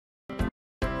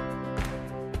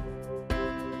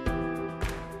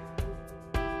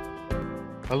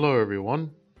Hello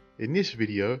everyone, in this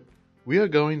video we are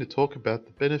going to talk about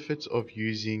the benefits of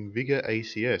using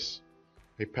VigorACS,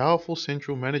 a powerful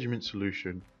central management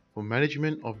solution for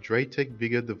management of DrayTek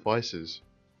Vigor devices.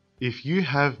 If you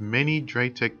have many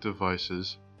DrayTek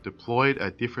devices deployed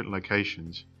at different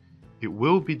locations, it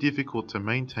will be difficult to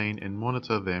maintain and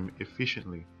monitor them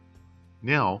efficiently.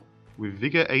 Now, with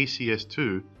VigorACS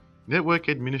 2, network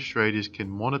administrators can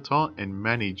monitor and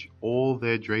manage all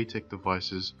their DrayTek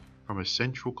devices from a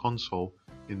central console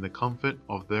in the comfort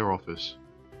of their office.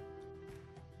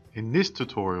 In this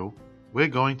tutorial, we're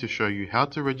going to show you how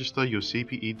to register your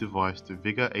CPE device to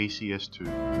VigorACS 2.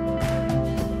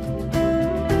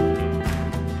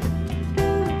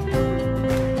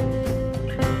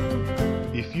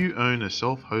 If you own a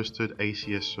self-hosted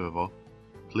ACS server,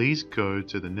 please go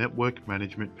to the network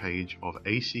management page of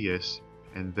ACS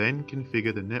and then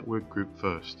configure the network group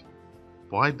first.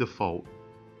 By default,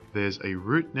 there's a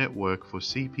root network for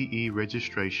CPE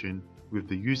registration with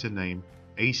the username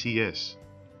ACS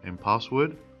and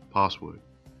password.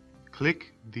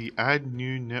 Click the Add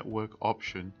New Network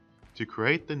option to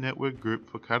create the network group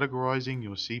for categorizing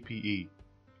your CPE.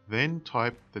 Then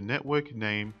type the network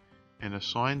name and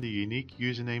assign the unique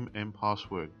username and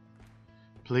password.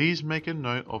 Please make a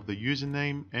note of the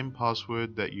username and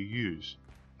password that you use,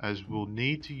 as we'll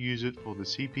need to use it for the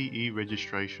CPE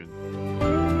registration.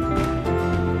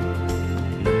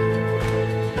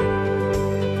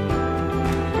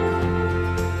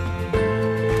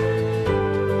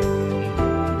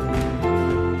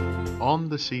 On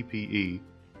the CPE,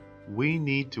 we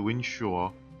need to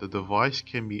ensure the device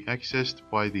can be accessed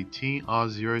by the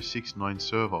TR069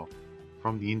 server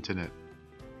from the internet.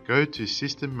 Go to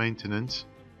System Maintenance,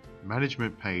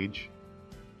 Management page,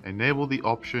 enable the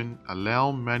option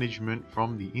Allow Management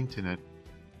from the internet,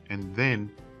 and then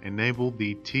enable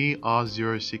the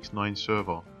TR069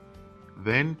 server.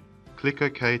 Then click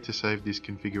OK to save this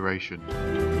configuration.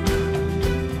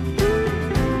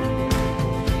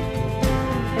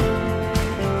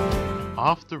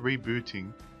 After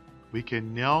rebooting, we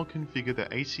can now configure the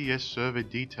ACS server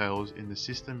details in the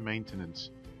System Maintenance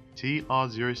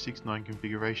TR069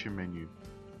 configuration menu.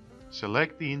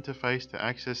 Select the interface to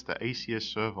access the ACS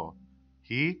server.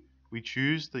 Here, we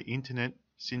choose the internet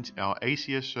since our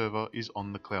ACS server is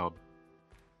on the cloud.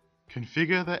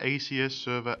 Configure the ACS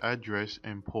server address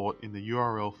and port in the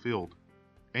URL field.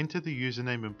 Enter the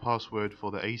username and password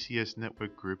for the ACS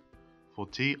network group for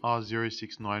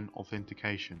TR069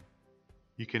 authentication.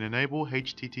 You can enable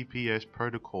HTTPS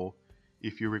protocol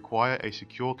if you require a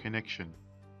secure connection.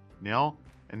 Now,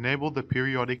 enable the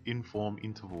periodic inform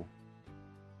interval.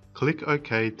 Click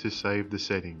OK to save the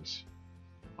settings.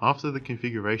 After the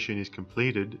configuration is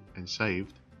completed and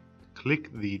saved,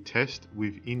 click the Test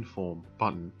with Inform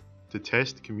button to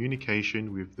test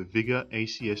communication with the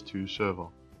VigorACS 2 server.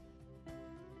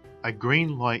 A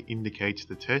green light indicates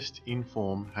the test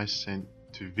inform has sent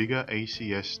to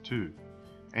VigorACS 2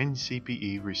 and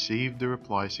CPE received the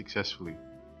reply successfully.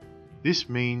 This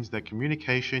means that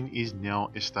communication is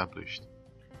now established.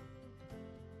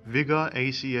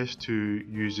 VigorACS 2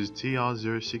 uses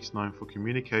TR069 for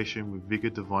communication with Vigor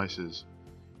devices.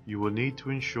 You will need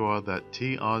to ensure that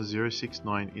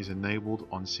TR069 is enabled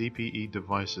on CPE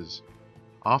devices.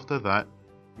 After that,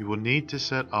 you will need to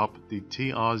set up the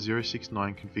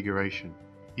TR069 configuration.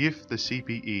 If the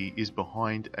CPE is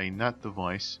behind a NAT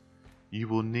device, you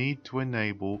will need to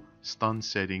enable stun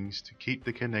settings to keep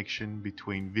the connection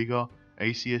between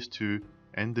VigorACS 2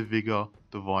 and the Vigor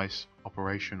device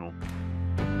operational.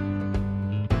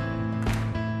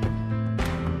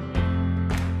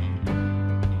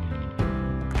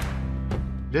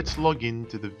 Let's log in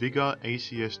to the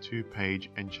VigorACS 2 page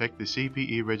and check the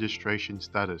CPE registration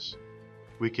status.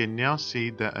 We can now see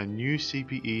that a new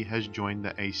CPE has joined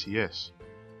the ACS.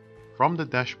 From the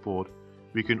dashboard,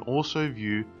 we can also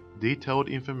view detailed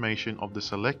information of the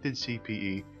selected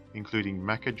CPE, including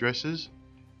MAC addresses,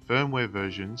 firmware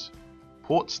versions,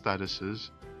 port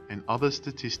statuses, and other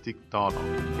statistic data.